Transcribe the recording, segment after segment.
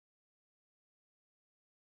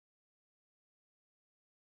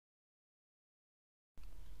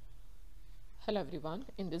Hello everyone,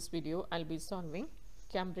 in this video I'll be solving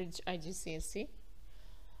Cambridge IGCSE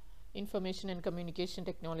Information and Communication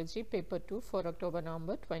Technology paper 2 for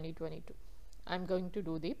October-November 2022. I'm going to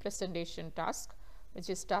do the presentation task, which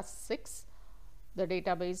is task 6. The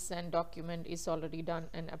database and document is already done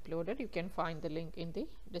and uploaded. You can find the link in the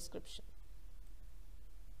description.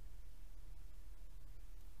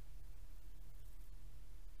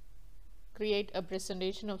 Create a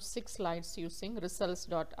presentation of 6 slides using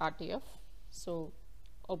results.rtf. So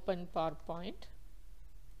open PowerPoint.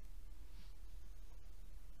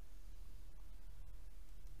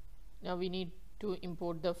 Now we need to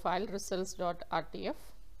import the file results.rtf.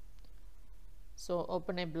 So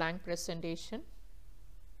open a blank presentation.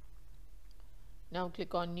 Now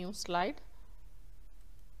click on new slide,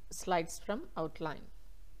 slides from outline.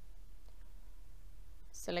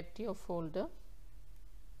 Select your folder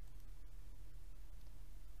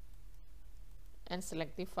and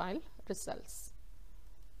select the file results.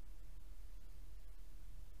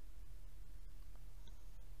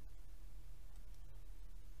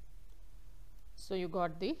 So you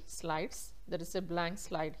got the slides. There is a blank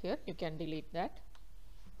slide here. You can delete that.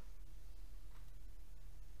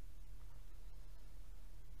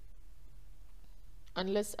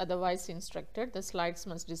 Unless otherwise instructed, the slides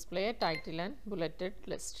must display a title and bulleted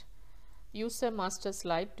list. Use a master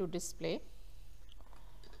slide to display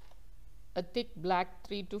a thick black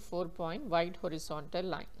 3 to 4 point wide horizontal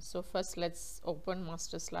line. So first let's open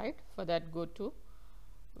master slide. For that, go to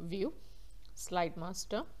view, slide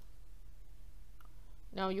master.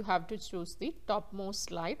 Now you have to choose the topmost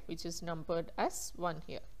slide, which is numbered as 1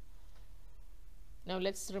 here. Now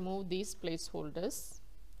let's remove these placeholders.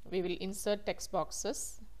 We will insert text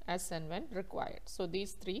boxes as and when required. So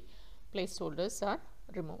these 3 placeholders are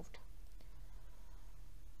removed.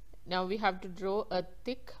 Now we have to draw a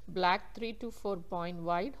thick black 3 to 4 point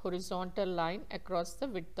wide horizontal line across the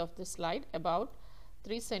width of the slide, about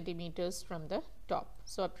 3 centimeters from the top.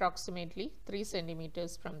 So approximately 3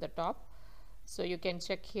 centimeters from the top. So you can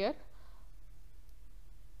check here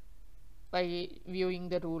by viewing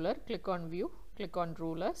the ruler. Click on view, click on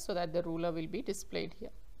ruler, so that the ruler will be displayed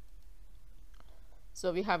here.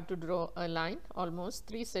 So we have to draw a line almost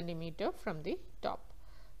 3 centimeters from the top.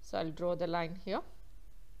 So I'll draw the line here.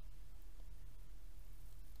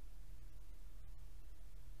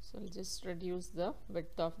 So I'll just reduce the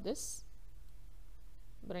width of this,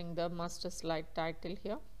 bring the master slide title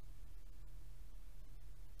here.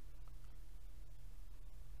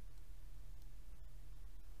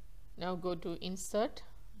 Now go to insert,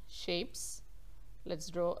 shapes. Let's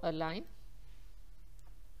draw a line.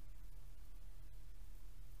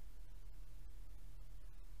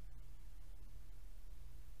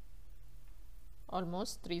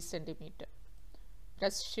 Almost 3 centimeters.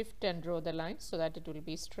 Press shift and draw the line so that it will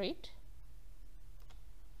be straight.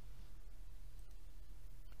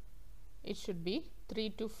 It should be 3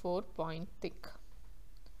 to 4 point thick.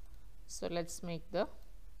 So let's make the,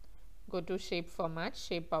 go to shape format,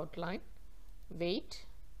 shape outline, weight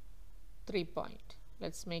 3 point.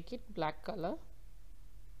 Let's make it black color,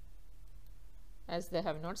 as they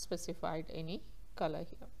have not specified any color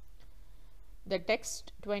here. The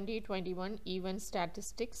text 2021 event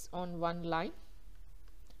statistics on one line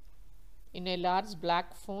in a large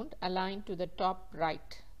black font aligned to the top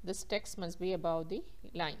right. This text must be above the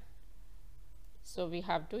line. So we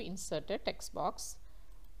have to insert a text box.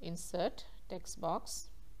 Insert text box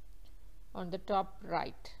on the top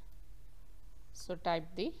right. So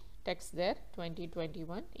type the text there,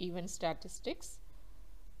 2021 event statistics.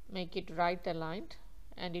 Make it right aligned,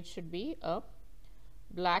 and it should be a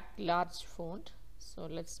black large font. So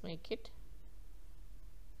let's make it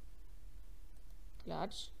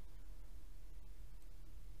large.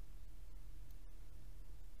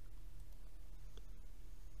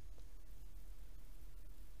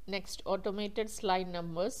 Next, automated slide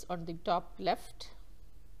numbers on the top left.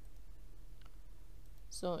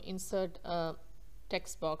 So insert a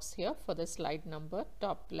text box here for the slide number,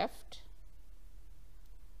 top left.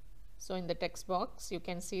 So in the text box you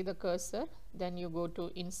can see the cursor, then you go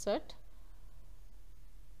to insert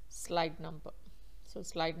slide number. So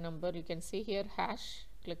slide number, you can see here hash,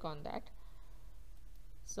 click on that.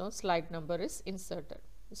 So slide number is inserted.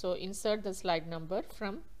 So insert the slide number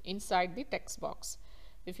from inside the text box.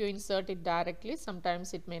 If you insert it directly,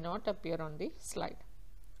 sometimes it may not appear on the slide.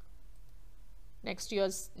 Next, your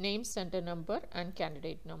name, center number and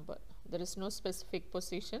candidate number. There is no specific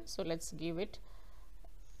position, so let's give it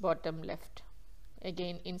bottom left.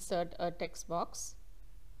 Again, insert a text box.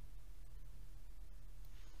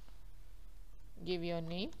 Give your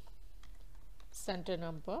name, center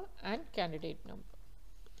number and candidate number.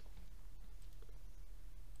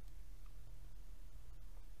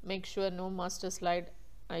 Make sure no master slide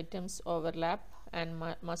items overlap, and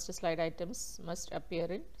master slide items must appear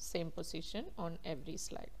in same position on every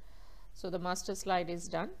slide. So the master slide is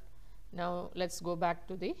done. Now let's go back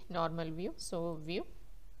to the normal view. So view,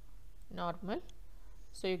 normal.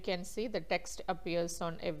 So you can see the text appears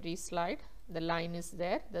on every slide. The line is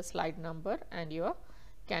there, the slide number and your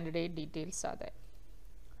candidate details are there.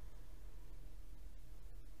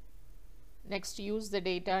 Next, use the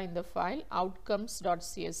data in the file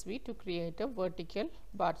outcomes.csv to create a vertical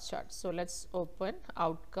bar chart. So let's open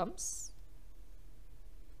outcomes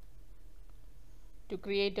to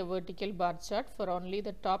create a vertical bar chart for only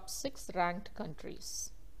the top 6 ranked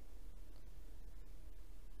countries.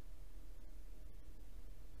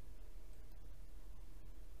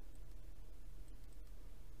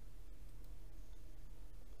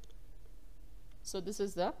 So this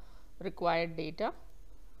is the required data.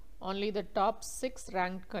 Only the top 6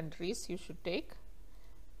 ranked countries you should take,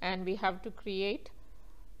 and we have to create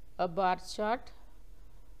a bar chart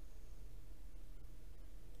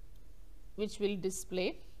which will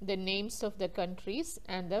display the names of the countries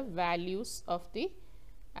and the values of the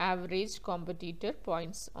average competitor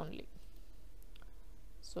points only.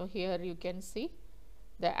 So here you can see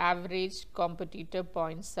the average competitor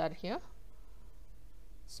points are here.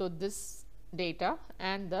 So this data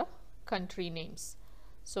and the country names.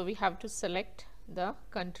 So we have to select the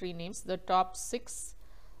country names, the top 6.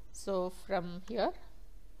 So from here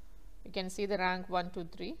you can see the rank 1, 2,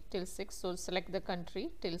 3 till 6. So select the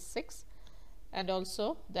country till 6 and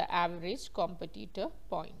also the average competitor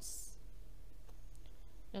points.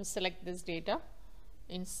 Now select this data,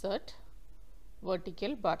 insert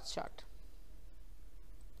vertical bar chart.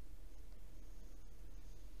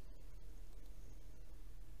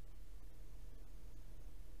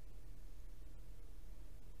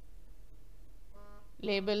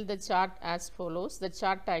 Label the chart as follows. The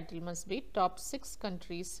chart title must be top 6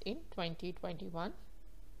 countries in 2021.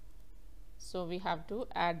 So we have to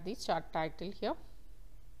add the chart title here.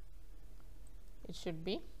 It should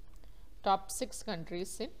be top 6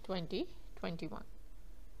 countries in 2021.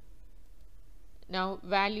 Now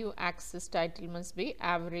value axis title must be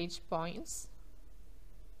average points.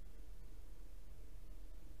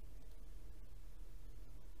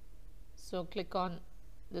 So click on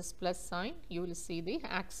this plus sign, you will see the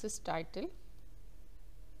axis title.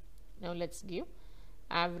 Now let's give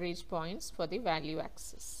average points for the value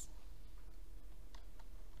axis.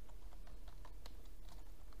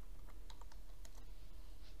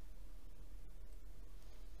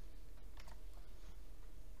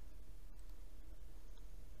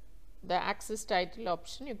 The axis title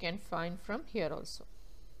option you can find from here also.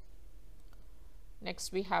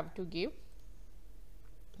 Next we have to give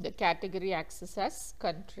the category axis as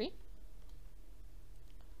country.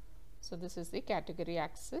 So this is the category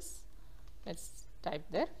axis. Let's type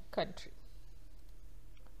there country.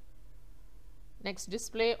 Next,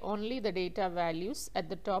 display only the data values at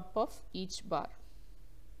the top of each bar.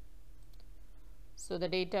 So the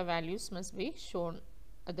data values must be shown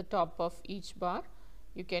at the top of each bar.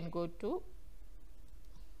 You can go to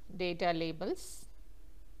data labels.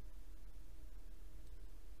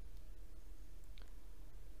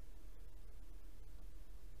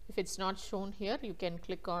 If it's not shown here, you can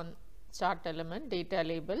click on chart element, data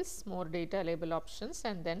labels, more data label options,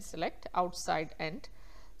 and then select outside end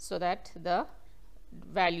so that the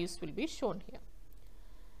values will be shown here.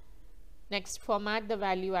 Next, format the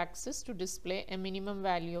value axis to display a minimum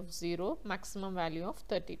value of 0, maximum value of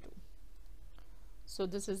 32. So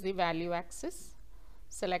this is the value axis.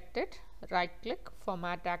 Select it, right click,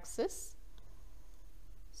 format axis.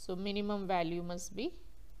 So minimum value must be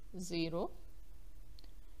 0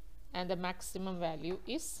 and the maximum value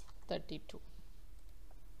is 32.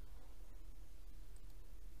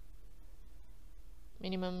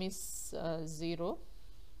 Minimum is 0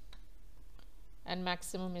 and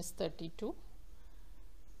maximum is 32.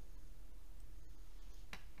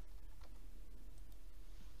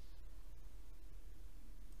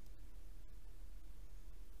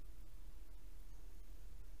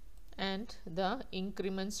 And the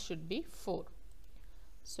increments should be 4.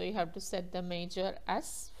 So you have to set the major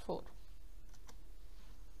as 4.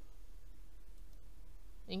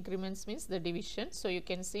 Increments means the division. So you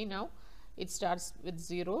can see now it starts with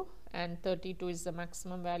 0 and 32 is the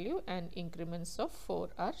maximum value and increments of 4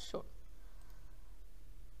 are shown.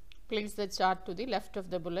 Place the chart to the left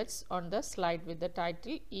of the bullets on the slide with the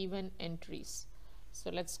title even entries.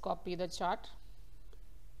 So let's copy the chart.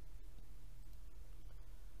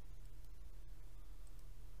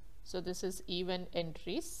 So this is even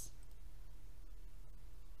entries.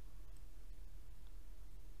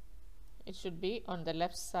 it should be on the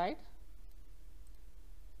left side.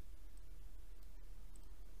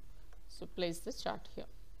 So place the chart here.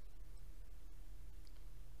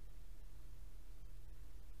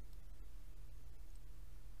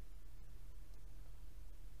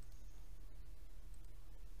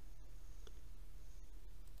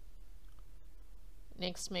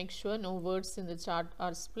 Next, make sure no words in the chart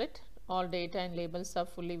are split. All data and labels are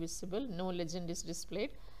fully visible. No legend is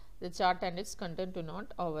displayed. The chart and its content do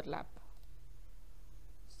not overlap.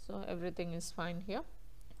 So everything is fine here.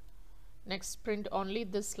 Next, print only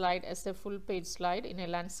this slide as a full page slide in a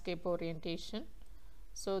landscape orientation.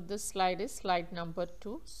 So this slide is slide number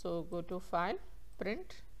 2. So go to File,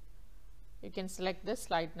 Print. You can select the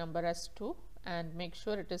slide number as 2 and make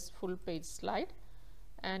sure it is full page slide,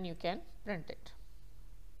 and you can print it.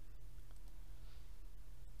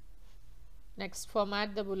 Next,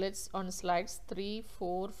 format the bullets on slides 3,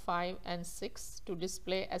 4, 5 and 6 to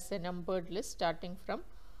display as a numbered list starting from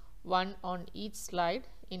 1 on each slide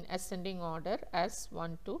in ascending order as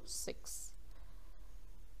 1 to 6.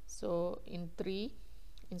 So in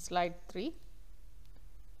slide 3,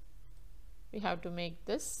 we have to make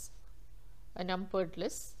this a numbered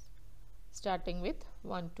list starting with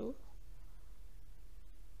 1 to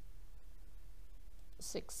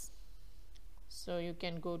 6. So you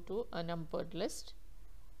can go to a numbered list,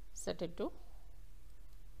 set it to.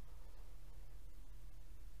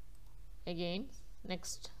 Again,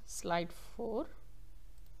 next slide 4.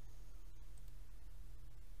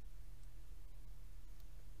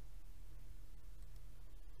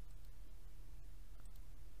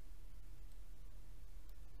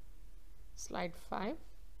 Slide 5,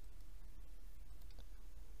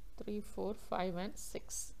 3, 4, 5 and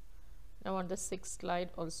 6. Now on the 6th slide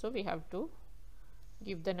also we have to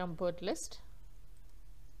give the numbered list.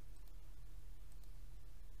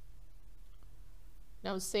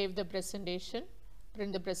 Now save the presentation,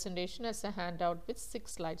 print the presentation as a handout with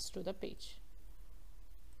 6 slides to the page.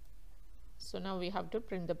 So now we have to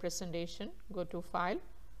print the presentation. Go to File,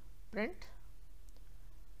 Print.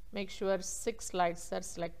 Make sure 6 slides are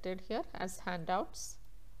selected here as handouts.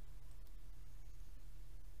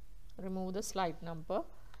 Remove the slide number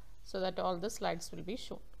so that all the slides will be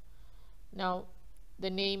shown. Now the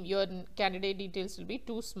name, your candidate details will be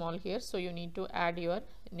too small here, so you need to add your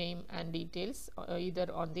name and details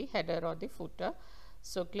either on the header or the footer.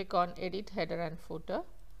 So click on Edit Header and Footer,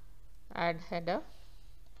 add header,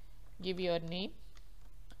 give your name,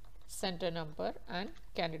 center number and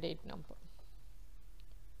candidate number.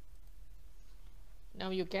 Now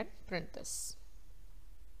you can print this.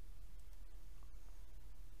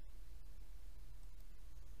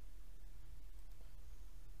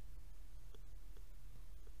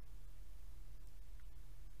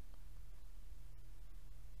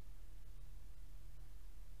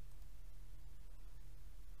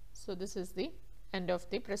 So this is the end of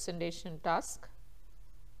the presentation task.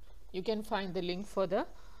 You can find the link for the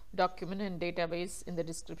document and database in the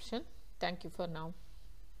description. Thank you for now.